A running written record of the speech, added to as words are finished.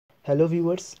Hello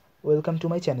viewers, welcome to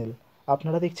my channel.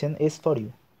 আপনারা দেখছেন S for you.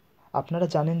 আপনারা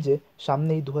জানেন যে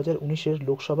সামনেই 2019-এর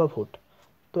লোকসভা ভোট।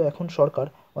 তো এখন সরকার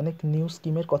অনেক নিউ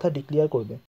স্কিমের কথা ডিক্লেয়ার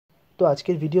করবে। তো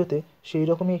আজকের ভিডিওতে সেই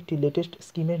রকমই একটি লেটেস্ট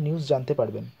স্কিমের নিউজ জানতে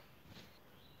পারবেন,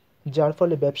 যার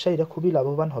ফলে ব্যবসায়ীরা খুবই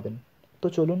লাভবান হবেন। তো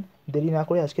চলুন দেরি না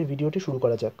করে আজকের ভিডিওটি শুরু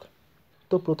করা যাক।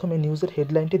 তো প্রথমে নিউজের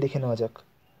হেডলাইনটি দেখে নেওয়া যাক।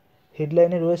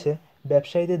 হেডলাইনে রয়েছে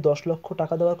ব্যবসায়ীদের 10 লক্ষ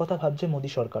টাকা দেওয়ার কথা ভাবছে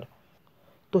মোদী সরকার।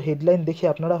 তো হেডলাইন দেখে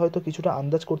আপনারা হয়তো কিছুটা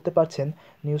আন্দাজ করতে পারছেন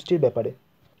নিউজটির ব্যাপারে।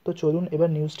 তো চলুন এবার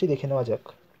নিউজটি দেখে নেওয়া যাক।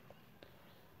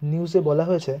 নিউজে বলা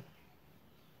হয়েছে,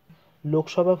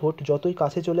 লোকসভা ভোট যতই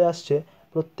কাছে চলে আসছে,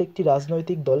 প্রত্যেকটি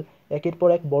রাজনৈতিক দল একের পর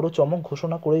এক বড় চমক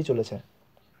ঘোষণা করেই চলেছে।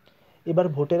 এবার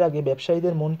ভোটের আগে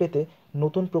ব্যবসায়ীদের মন পেতে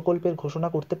নতুন প্রকল্পের ঘোষণা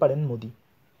করতে পারেন মোদি।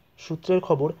 সূত্রের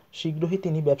খবর, শীঘ্রই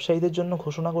তিনি ব্যবসায়ীদের জন্য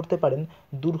ঘোষণা করতে পারেন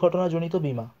দুর্ঘটনাজনিত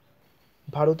বীমা।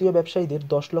 ভারতীয় ব্যবসায়ীদের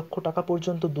 10 লক্ষ টাকা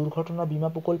পর্যন্ত দুর্ঘটনা বীমা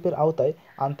প্রকল্পের আওতায়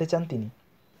আনতে চান তিনি।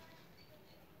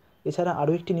 এছাড়া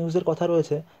আরও একটি নিউজের কথা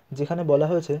রয়েছে, যেখানে বলা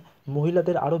হয়েছে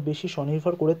মহিলাদের আরও বেশি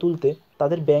স্বনির্ভর করে তুলতে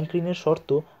তাদের ব্যাংক ঋণের শর্ত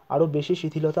আরও বেশি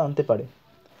শিথিলতা আনতে পারে।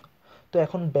 তো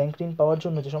এখন ব্যাংক ঋণ পাওয়ার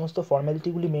জন্য যে সমস্ত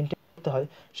ফর্ম্যালিটিগুলি মেনটেন করতে হয়,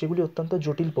 সেগুলি অত্যন্ত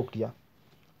জটিল প্রক্রিয়া।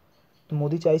 তো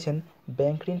মোদি চাইছেন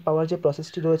ব্যাংক ঋণ পাওয়ার যে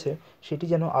প্রসেসটি রয়েছে সেটি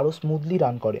যেন আরও স্মুথলি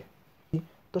রান করে।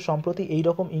 তো সম্প্রতি এই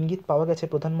রকম ইঙ্গিত পাওয়া গেছে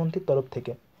প্রধানমন্ত্রীর তরফ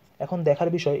থেকে। এখন দেখার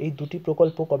বিষয় এই দুটি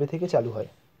প্রকল্প কবে থেকে চালু হয়।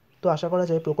 তো আশা করা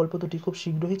যায় প্রকল্প দুটি খুব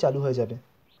শীঘ্রই চালু হয়ে যাবে।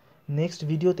 নেক্সট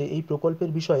ভিডিওতে এই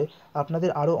প্রকল্পের বিষয়ে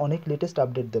আপনাদের আরও অনেক লেটেস্ট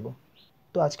আপডেট দেব।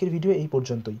 তো আজকের ভিডিও এই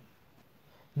পর্যন্তই।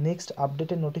 নেক্সট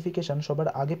আপডেটের নোটিফিকেশান সবার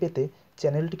আগে পেতে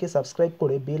চ্যানেলটিকে সাবস্ক্রাইব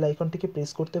করে বেল আইকনটিকে প্রেস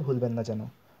করতে ভুলবেন না যেন।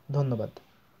 ধন্যবাদ।